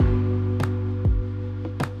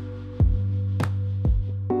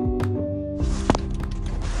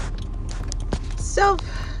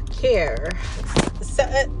self-care.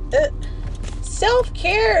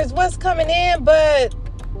 Self-care is what's coming in, but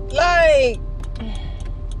like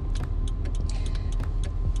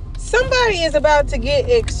somebody is about to get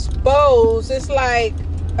exposed. It's like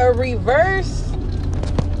a reverse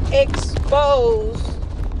expose,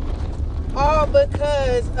 all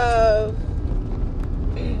because of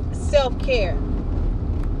self-care.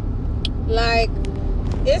 Like,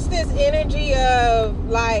 it's this energy of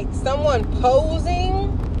like someone posing.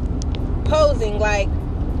 Like,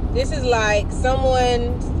 this is like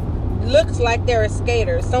someone looks like they're a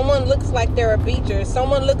skater, someone looks like they're a beacher,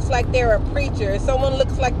 someone looks like they're a preacher, someone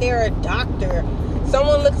looks like they're a doctor,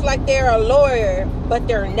 someone looks like they're a lawyer, but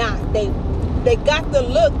they're not. They got the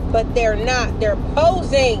look, but they're not. They're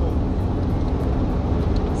posing.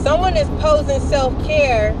 Someone is posing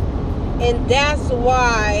self-care, and that's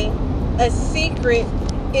why a secret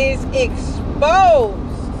is exposed.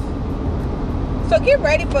 So get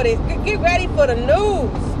ready for this. Get ready for the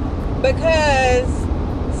news, because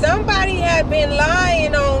somebody had been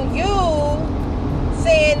lying on you,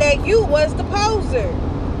 saying that you was the poser.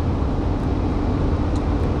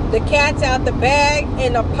 The cat's out the bag,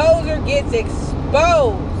 and the poser gets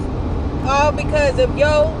exposed, all because of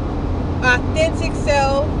your authentic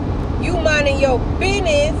self. You minding your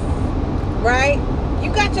business, right?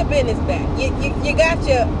 You got your business back. You got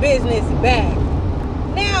your business back.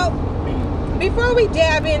 Now, before we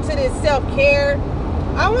dive into this self-care,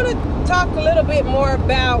 I want to talk a little bit more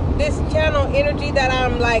about this channel energy that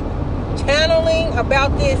I'm like channeling,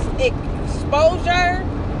 about this exposure,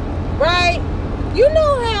 right? You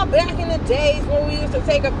know how back in the days when we used to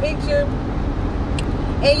take a picture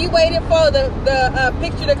and you waited for the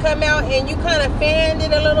picture to come out and you kind of fanned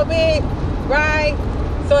it a little bit, right?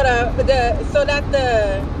 So that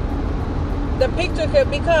the picture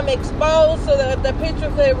could become exposed, so that the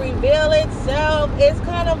picture could reveal itself. It's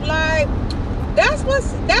kind of like that's what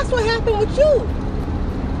happened with you.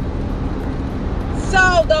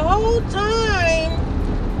 So the whole time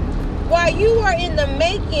while you were in the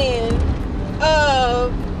making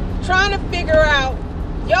of trying to figure out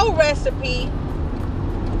your recipe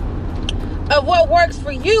of what works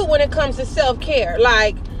for you when it comes to self-care,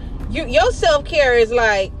 like your self-care is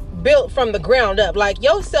like built from the ground up. Like,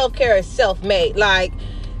 your self-care is self-made. Like,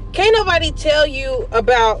 can't nobody tell you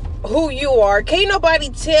about who you are. Can't nobody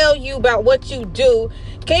tell you about what you do.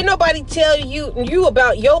 Can't nobody tell you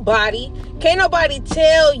about your body. Can't nobody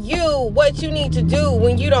tell you what you need to do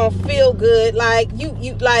when you don't feel good. Like,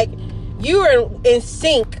 you're in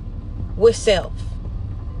sync with self.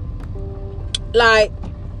 Like,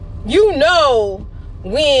 you know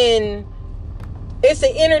when it's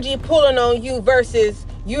an energy pulling on you versus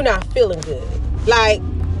you not feeling good. Like,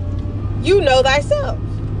 you know thyself.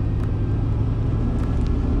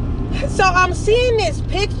 So I'm seeing this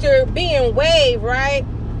picture being waved, right?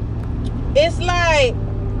 It's like,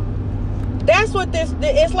 that's what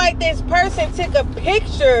it's like this person took a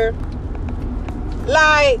picture,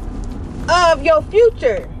 like, of your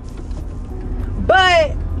future.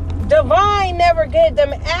 But divine never gave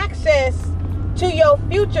them access to your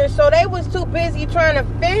future. So they was too busy trying to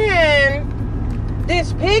fan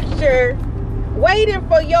this picture, waiting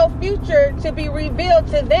for your future to be revealed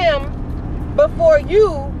to them before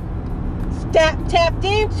you tapped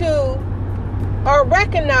into or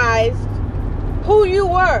recognized who you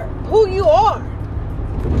were, who you are.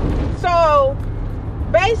 So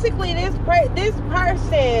basically this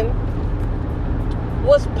person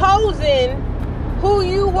was posing who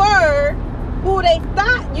you were, who they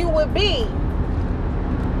thought you would be.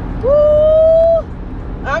 Woo!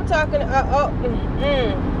 I'm talking,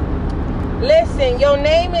 listen, your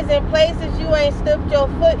name is in places you ain't stepped your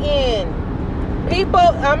foot in. People,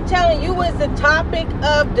 I'm telling you, is the topic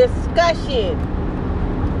of discussion.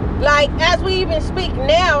 Like, as we even speak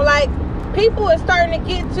now, like, people are starting to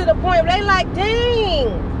get to the point where they like,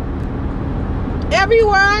 dang,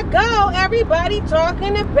 everywhere I go, everybody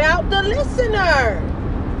talking about the listener.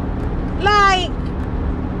 Like,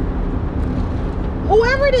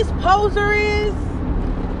 whoever this poser is,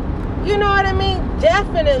 you know what I mean?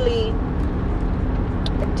 Definitely,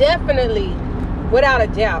 without a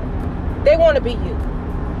doubt, they want to be you.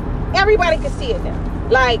 Everybody can see it now.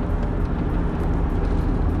 Like,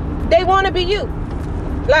 they want to be you.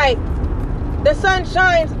 Like, the sun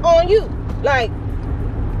shines on you. Like,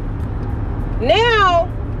 now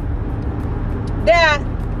that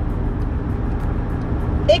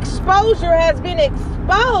exposure has been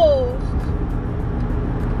exposed,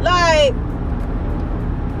 like,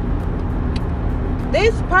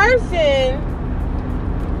 this person,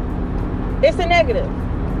 it's a negative.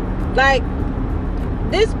 Like,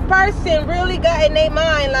 this person really got in their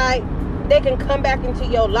mind, like, they can come back into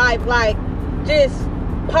your life, like, just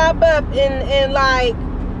pop up and like,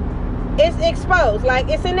 it's exposed. Like,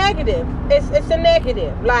 it's a negative. It's a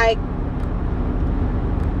negative. Like,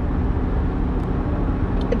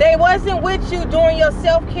 they wasn't with you during your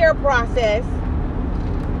self-care process.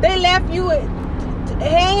 They left you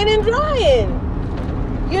hanging and drying.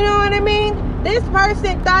 You know what I mean? This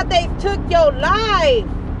person thought they took your life.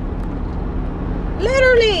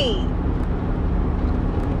 Literally.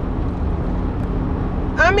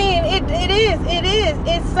 I mean, it is.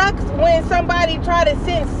 It sucks when somebody try to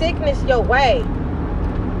send sickness your way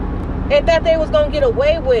and thought they was going to get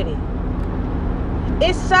away with it.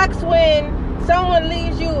 It sucks when someone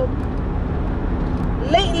leaves you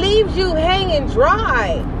hanging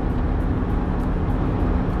dry.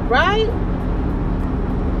 Right?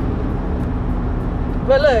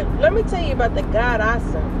 But look, let me tell you about the God I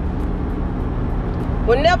serve.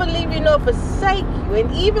 Will never leave you nor forsake you.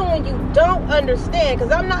 And even when you don't understand,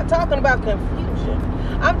 because I'm not talking about confusion.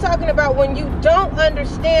 I'm talking about when you don't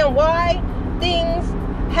understand why things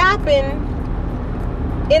happen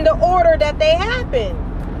in the order that they happen.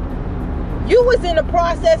 You was in the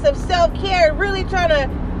process of self-care, really trying to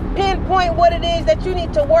pinpoint what it is that you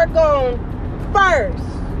need to work on first.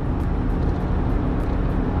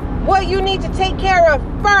 What you need to take care of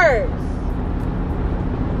first.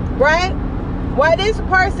 Right? While this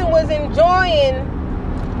person was enjoying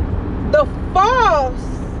the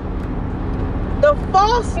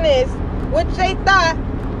falseness, which they thought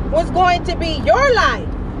was going to be your life.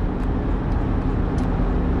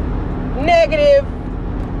 Negative.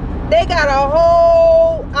 They got a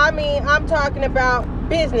whole, I'm talking about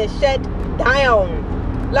business shut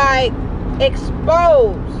down. Like,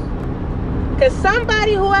 exposed. Because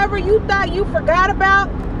somebody, whoever you thought you forgot about,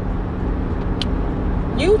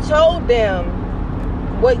 you told them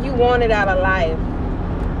what you wanted out of life.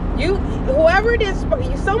 Whoever it is,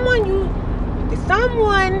 someone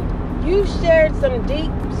you shared some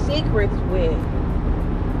deep secrets with,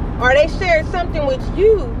 or they shared something with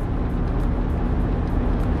you,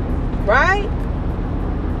 right?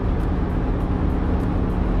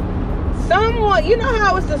 Someone, you know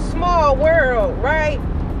how it's a small world, right?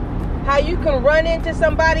 How you can run into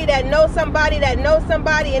somebody that knows somebody that knows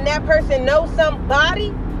somebody, and that person knows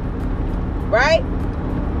somebody, right?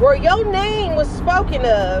 Where your name was spoken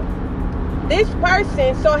of, this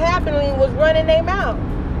person so happily was running their mouth.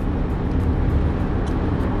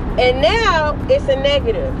 And now it's a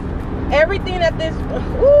negative. Everything that this,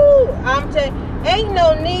 ain't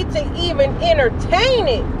no need to even entertain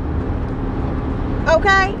it.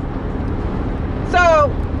 Okay? So,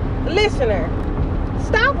 listener,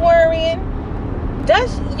 stop worrying.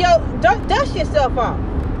 Dust yourself off.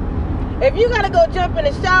 If you gotta go jump in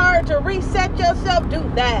the shower to reset yourself, do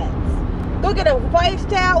that. Go get a face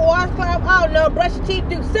towel, washcloth, I don't know, brush your teeth,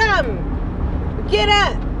 do something. Get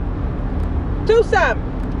up. Do something.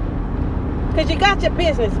 Because you got your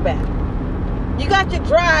business back. You got your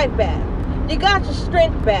drive back. You got your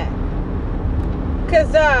strength back.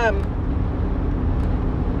 Because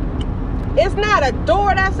it's not a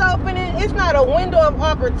door that's opening. It's not a window of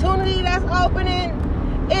opportunity that's opening.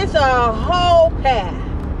 It's a whole path.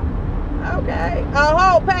 Okay? A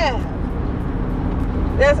whole path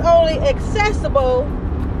that's only accessible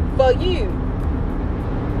for you.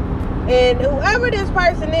 And whoever this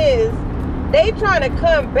person is, they trying to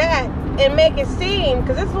come back and make it seem,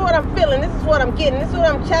 because this is what I'm feeling, this is what I'm getting, this is what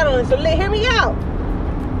I'm channeling, so hear me out.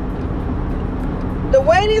 The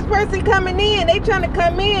way this person coming in, they trying to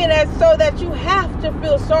come in as so that you have to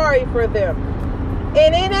feel sorry for them.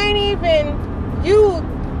 And it ain't even you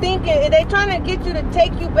thinking, they trying to get you to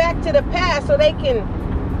take you back to the past so they can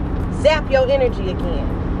zap your energy again.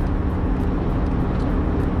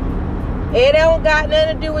 It don't got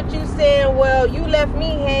nothing to do with you saying, well, you left me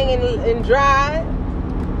hanging and dry.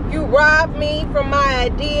 You robbed me from my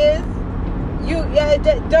ideas. You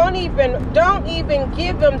don't even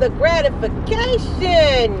give them the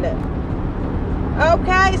gratification.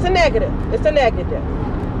 Okay, it's a negative. It's a negative.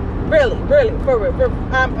 Really, for real.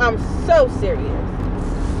 I'm so serious.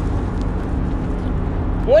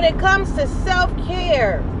 When it comes to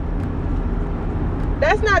self-care,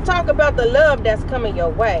 let's not talk about the love that's coming your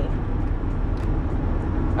way.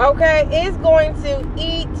 Okay, it's going to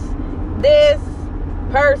eat this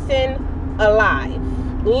person alive,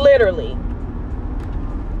 literally,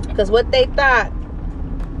 because what they thought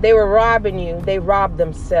they were robbing you, they robbed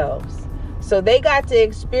themselves. So they got to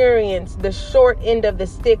experience the short end of the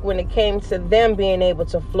stick when it came to them being able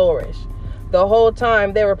to flourish. The whole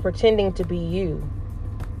time they were pretending to be you,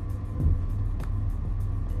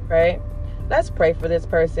 right? Let's pray for this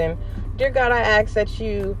person. Dear God, I ask that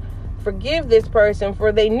you forgive this person,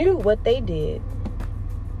 for they knew what they did.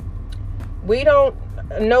 We don't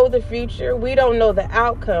know the future. We don't know the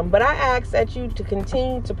outcome. But I ask that you to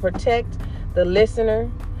continue to protect the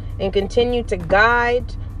listener and continue to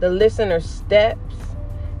guide the listener's steps.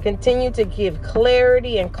 Continue to give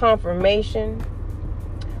clarity and confirmation,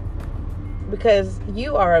 because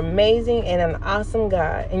you are amazing and an awesome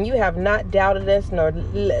God, and you have not doubted us nor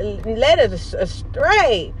led us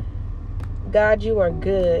astray. God, you are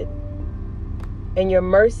good, and your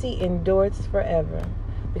mercy endures forever,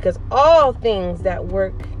 because all things that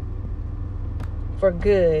work for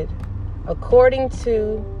good according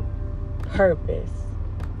to purpose.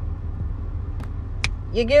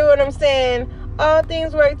 You get what I'm saying? All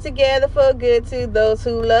things work together for good to those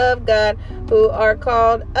who love God, who are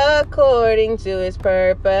called according to his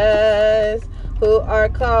purpose. Who are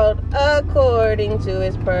called according to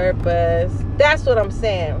his purpose. That's what I'm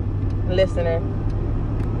saying, listener.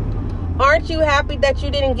 Aren't you happy that you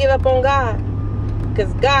didn't give up on God?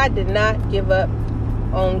 Because God did not give up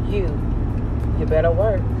on you. You better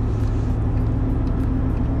work.